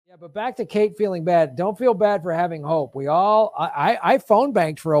Yeah, but back to Kate feeling bad. Don't feel bad for having hope. We all, I phone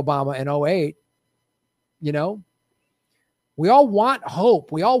banked for Obama in 08. You know, we all want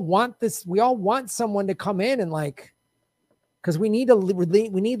hope. We all want this. We all want someone to come in and like, because we need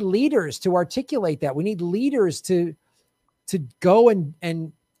leaders to articulate that. We need leaders to go and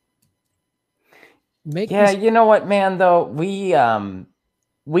make. Yeah, you know what, man? Though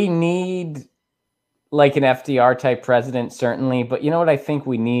we need like an FDR type president, certainly. But you know what I think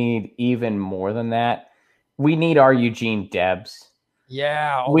we need even more than that? We need our Eugene Debs.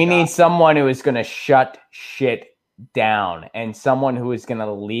 Yeah. We need someone who is going to shut shit down and someone who is going to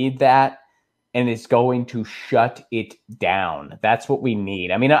lead that and is going to shut it down. That's what we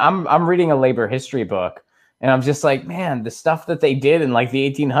need. I mean, I'm reading a labor history book and I'm just like, man, the stuff that they did in like the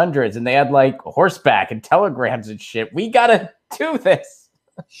 1800s and they had like horseback and telegrams and shit. We got to do this.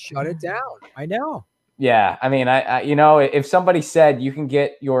 Shut it down. I know. Yeah, I mean, I you know, if somebody said you can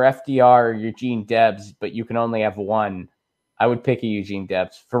get your FDR or Eugene Debs, but you can only have one, I would pick a Eugene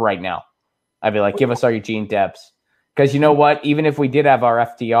Debs for right now. I'd be like, give us our Eugene Debs. Because you know what? Even if we did have our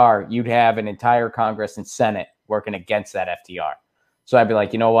FDR, you'd have an entire Congress and Senate working against that FDR. So I'd be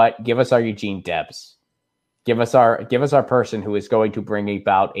like, you know what? Give us our Eugene Debs. Give us our person who is going to bring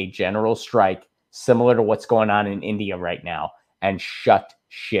about a general strike similar to what's going on in India right now and shut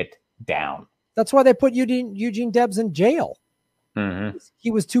shit down. That's why they put Eugene Debs in jail. Mm-hmm.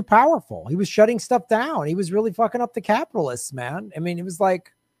 He was too powerful. He was shutting stuff down. He was really fucking up the capitalists, man. I mean, it was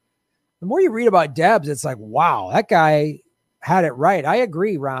like, the more you read about Debs, it's like, wow, that guy had it right. I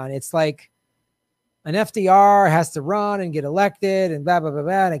agree, Ron. It's like an FDR has to run and get elected and blah, blah, blah,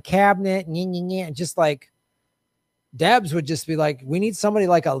 blah, and a cabinet and just like Debs would just be like, we need somebody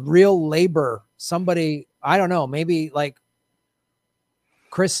like a real labor, somebody, I don't know, maybe like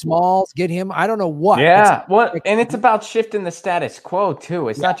Chris Smalls, get him. I don't know what. Yeah. Well, and it's about shifting the status quo too.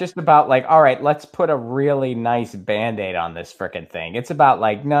 It's not just about like, all right, let's put a really nice Band-Aid on this freaking thing. It's about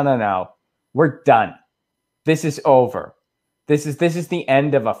like, no. We're done. This is over. This is the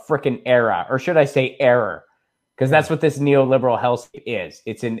end of a freaking era, or should I say error? Because that's what this neoliberal hellscape is.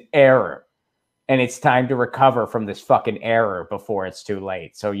 It's an error. And it's time to recover from this fucking error before it's too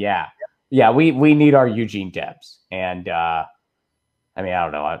late. So yeah, we need our Eugene Debs. And I mean, I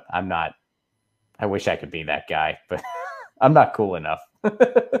don't know. I'm not. I wish I could be that guy, but I'm not cool enough.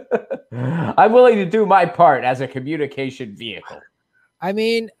 I'm willing to do my part as a communication vehicle. I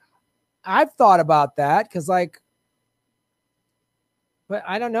mean, I've thought about that because, like, but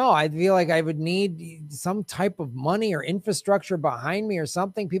I don't know. I feel like I would need some type of money or infrastructure behind me or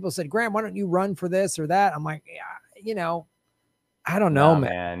something. People said, Graham, why don't you run for this or that? I'm like, yeah, you know. I don't know,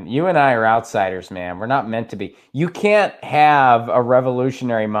 man. You and I are outsiders, man. We're not meant to be. You can't have a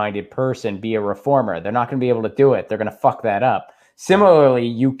revolutionary-minded person be a reformer. They're not going to be able to do it. They're going to fuck that up. Similarly,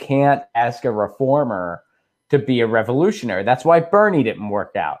 you can't ask a reformer to be a revolutionary. That's why Bernie didn't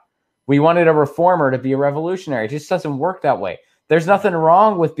work out. We wanted a reformer to be a revolutionary. It just doesn't work that way. There's nothing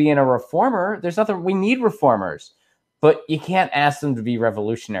wrong with being a reformer. There's nothing. We need reformers, but you can't ask them to be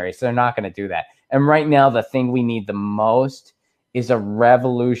revolutionary. So they're not going to do that. And right now, the thing we need the most is a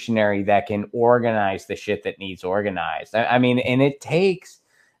revolutionary that can organize the shit that needs organized. I mean, and it takes,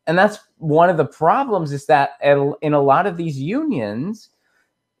 and that's one of the problems is that in a lot of these unions,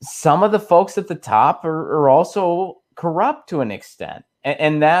 some of the folks at the top are also corrupt to an extent.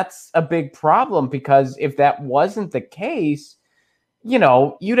 And that's a big problem because if that wasn't the case, you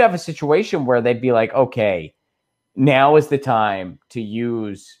know, you'd have a situation where they'd be like, okay, now is the time to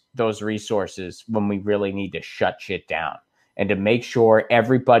use those resources when we really need to shut shit down. And to make sure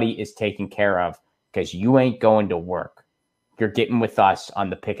everybody is taken care of because you ain't going to work. You're getting with us on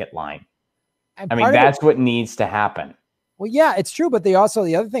the picket line. I mean, that's what needs to happen. Well, yeah, it's true. But the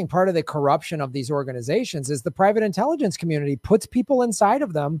other thing, part of the corruption of these organizations is the private intelligence community puts people inside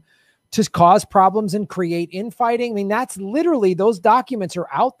of them to cause problems and create infighting. I mean, that's literally, those documents are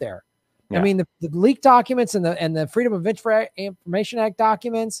out there. Yeah. I mean, the leaked documents and the Freedom of Information Act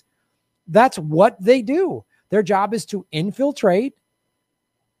documents, that's what they do. Their job is to infiltrate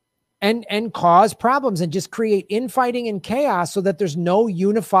and cause problems and just create infighting and chaos so that there's no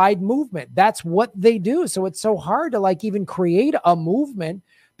unified movement. That's what they do. So it's so hard to like even create a movement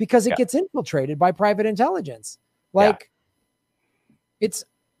because it gets infiltrated by private intelligence. Like it's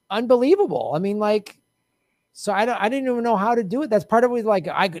unbelievable. I mean, like, so I didn't even know how to do it. That's part of it. Like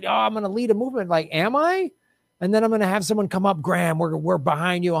I'm going to lead a movement. Like, am I? And then I'm going to have someone come up, Graham, we're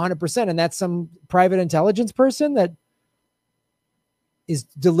behind you 100%. And that's some private intelligence person that is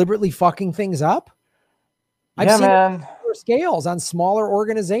deliberately fucking things up. I've seen smaller scales on smaller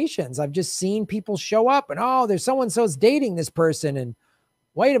organizations. I've just seen people show up and, oh, there's so-and-so's dating this person. And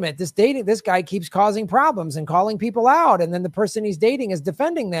wait a minute, this guy keeps causing problems and calling people out. And then the person he's dating is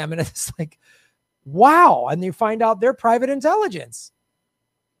defending them. And it's like, wow. And you find out they're private intelligence.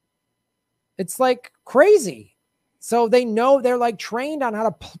 It's like crazy. So they know, they're like trained on how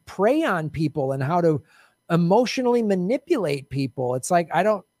to prey on people and how to emotionally manipulate people. It's like, I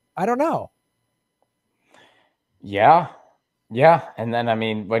don't know. Yeah. Yeah. And then, I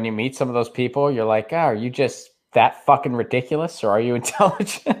mean, when you meet some of those people, you're like, oh, are you just that fucking ridiculous, or are you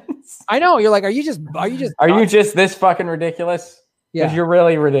intelligent? I know. You're like, are you just this fucking ridiculous? Yeah. Because you're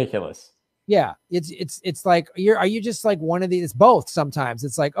really ridiculous. Yeah. It's like, are you just like one of these? It's both. Sometimes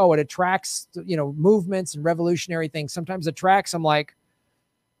it's like, oh, it attracts, movements and revolutionary things. Sometimes it attracts some like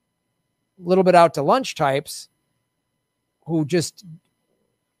a little bit out to lunch types who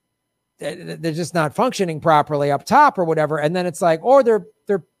they're just not functioning properly up top or whatever. And then it's like, or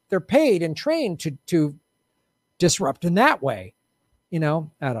they're paid and trained to disrupt in that way. I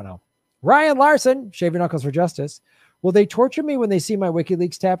don't know. Ryan Larson, Shave Your Knuckles for Justice. Will they torture me when they see my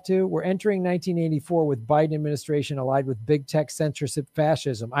WikiLeaks tattoo? We're entering 1984 with Biden administration allied with big tech censorship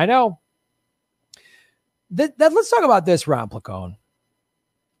fascism. I know. Let's talk about this, Ron Placone.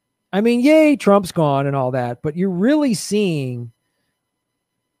 I mean, yay, Trump's gone and all that, but you're really seeing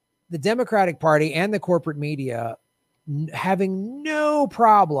the Democratic Party and the corporate media having no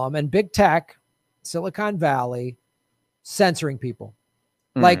problem, and big tech, Silicon Valley, censoring people.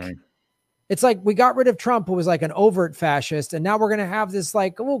 Like, it's like we got rid of Trump, who was like an overt fascist, and now we're going to have this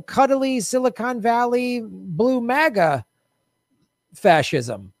like, cuddly Silicon Valley blue MAGA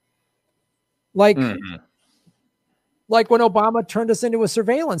fascism. Like, like when Obama turned us into a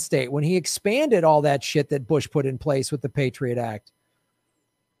surveillance state, when he expanded all that shit that Bush put in place with the Patriot Act.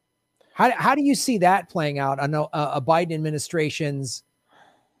 How do you see that playing out on a Biden administration's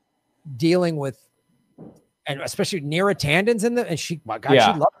dealing with, and especially Neera Tanden's and she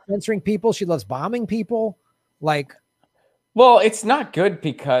loves censoring people. She loves bombing people. Like, well, it's not good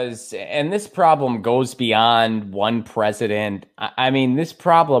because, and this problem goes beyond one president. I mean, this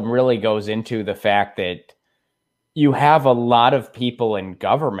problem really goes into the fact that you have a lot of people in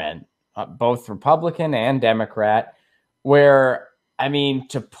government, both Republican and Democrat, where, I mean,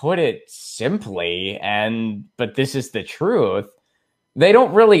 to put it simply, but this is the truth, they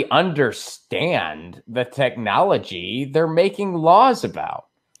don't really understand the technology they're making laws about.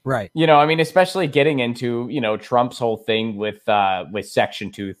 Right. I mean, especially getting into, Trump's whole thing with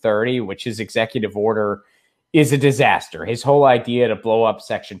Section 230, which his executive order is a disaster. His whole idea to blow up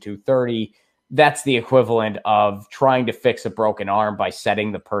Section 230, that's the equivalent of trying to fix a broken arm by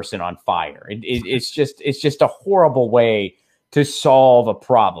setting the person on fire. It's just a horrible way to solve a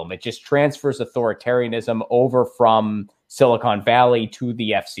problem. It just transfers authoritarianism over from Silicon Valley to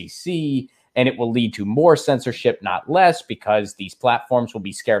the FCC, and it will lead to more censorship, not less, because these platforms will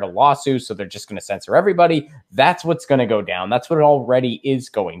be scared of lawsuits, so they're just going to censor everybody. That's what's going to go down. That's what already is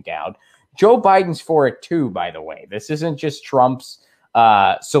going down. Joe Biden's for it too, by the way. This isn't just Trump's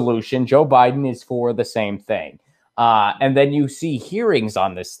solution. Joe Biden is for the same thing. And then you see hearings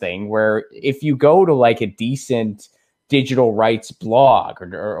on this thing where if you go to like a decent digital rights blog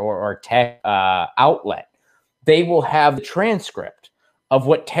or tech outlet, they will have the transcript of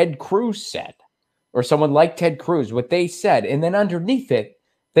what Ted Cruz said, or someone like Ted Cruz, what they said. And then underneath it,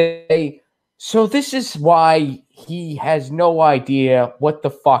 so this is why he has no idea what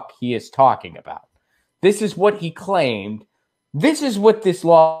the fuck he is talking about. This is what he claimed. This is what this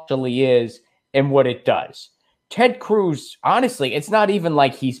law actually is and what it does. Ted Cruz, honestly, it's not even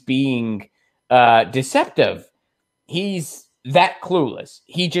like he's being deceptive. He's that clueless.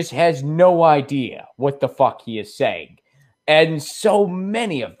 He just has no idea what the fuck he is saying. And so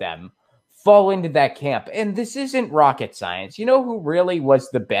many of them fall into that camp. And this isn't rocket science. You know who really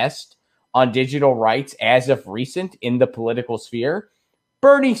was the best on digital rights as of recent in the political sphere?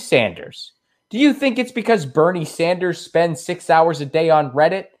 Bernie Sanders. Do you think it's because Bernie Sanders spends 6 hours a day on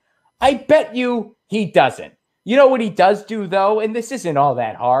Reddit? I bet you he doesn't. You know what he does do, though? And this isn't all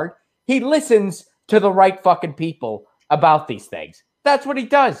that hard. He listens to the right fucking people about these things. That's what he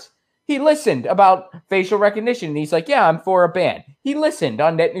does. He listened about facial recognition. And he's like, yeah, I'm for a ban. He listened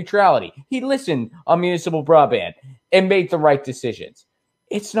on net neutrality. He listened on municipal broadband and made the right decisions.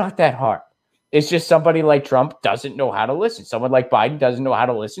 It's not that hard. It's just somebody like Trump doesn't know how to listen. Someone like Biden doesn't know how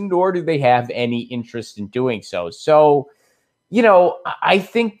to listen, nor do they have any interest in doing so. So, I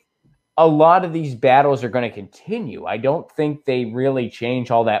think a lot of these battles are going to continue. I don't think they really change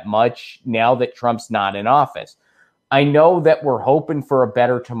all that much now that Trump's not in office. I know that we're hoping for a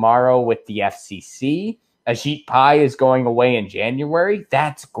better tomorrow with the FCC. Ajit Pai is going away in January.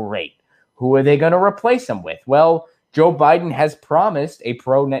 That's great. Who are they going to replace him with? Well, Joe Biden has promised a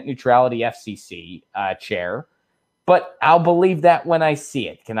pro net neutrality FCC chair, but I'll believe that when I see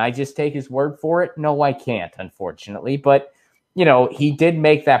it. Can I just take his word for it? No, I can't, unfortunately. But, you know, he did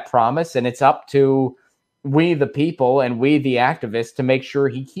make that promise, and it's up to we, the people, and we, the activists, to make sure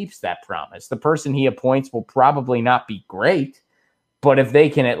he keeps that promise. The person he appoints will probably not be great, but if they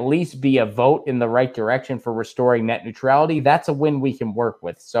can at least be a vote in the right direction for restoring net neutrality, that's a win we can work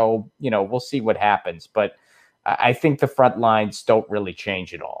with. So, you know, we'll see what happens. But I think the front lines don't really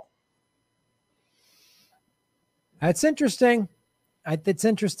change at all. That's interesting. It's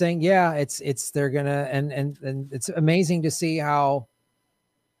interesting. Yeah, they're gonna and it's amazing to see how,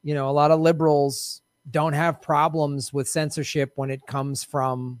 you know, a lot of liberals don't have problems with censorship when it comes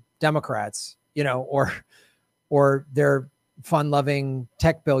from Democrats, you know, or their fun-loving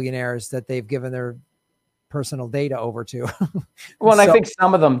tech billionaires that they've given their personal data over to. Well, and I think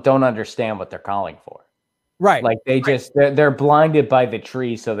some of them don't understand what they're calling for. Right. Like they're blinded by the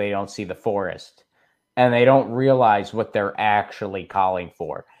tree so they don't see the forest, and they don't realize what they're actually calling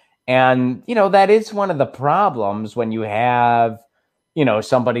for. And, you know, that is one of the problems when you have, you know,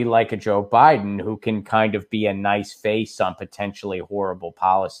 somebody like a Joe Biden who can kind of be a nice face on potentially horrible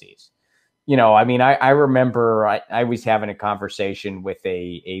policies. You know, I mean, I remember I was having a conversation with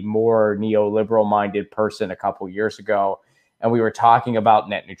a more neoliberal minded person a couple years ago, and we were talking about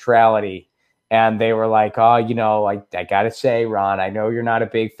net neutrality. And they were like, oh, you know, I got to say, Ron, I know you're not a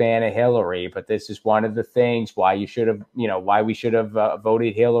big fan of Hillary, but this is one of the things why you should have, you know, why we should have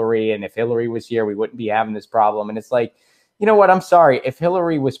voted Hillary. And if Hillary was here, we wouldn't be having this problem. And it's like, you know what? I'm sorry. If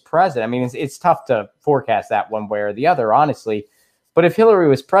Hillary was president, I mean, it's tough to forecast that one way or the other, honestly. But if Hillary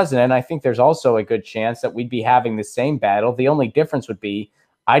was president, I think there's also a good chance that we'd be having the same battle. The only difference would be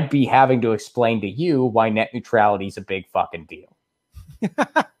I'd be having to explain to you why net neutrality is a big fucking deal.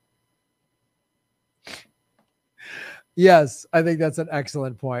 Yes, I think that's an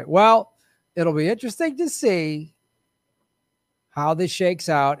excellent point. Well, it'll be interesting to see how this shakes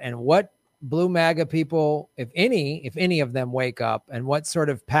out and what blue MAGA people, if any of them wake up, and what sort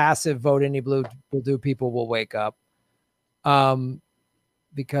of passive vote any blue will do people will wake up.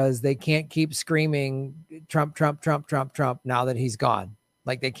 Because they can't keep screaming Trump, Trump, Trump, Trump, Trump now that he's gone.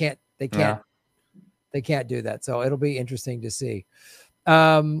 Like they can't do that. So it'll be interesting to see.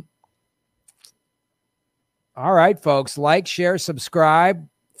 All right, folks, like, share, subscribe,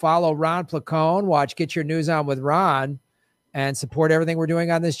 follow Ron Placone, watch Get Your News On with Ron, and support everything we're doing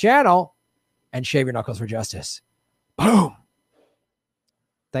on this channel, and shave your knuckles for justice. Boom.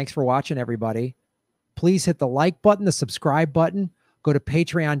 Thanks for watching, everybody. Please hit the like button, the subscribe button. Go to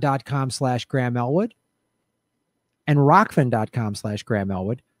patreon.com/Graham Elwood and rockfin.com/Graham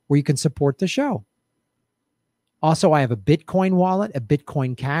Elwood, where you can support the show. Also, I have a Bitcoin wallet, a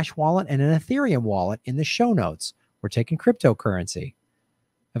Bitcoin Cash wallet, and an Ethereum wallet in the show notes. We're taking cryptocurrency.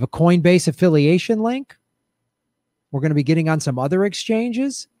 I have a Coinbase affiliation link. We're going to be getting on some other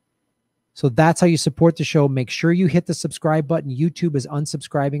exchanges. So that's how you support the show. Make sure you hit the subscribe button. YouTube is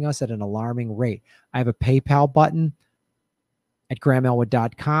unsubscribing us at an alarming rate. I have a PayPal button at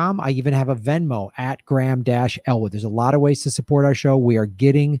GrahamElwood.com. I even have a Venmo at Graham-Elwood. There's a lot of ways to support our show. We are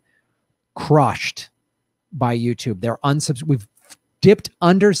getting crushed by YouTube. We've dipped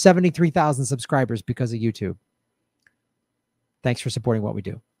under 73,000 subscribers because of YouTube. Thanks for supporting what we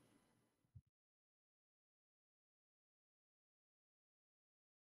do.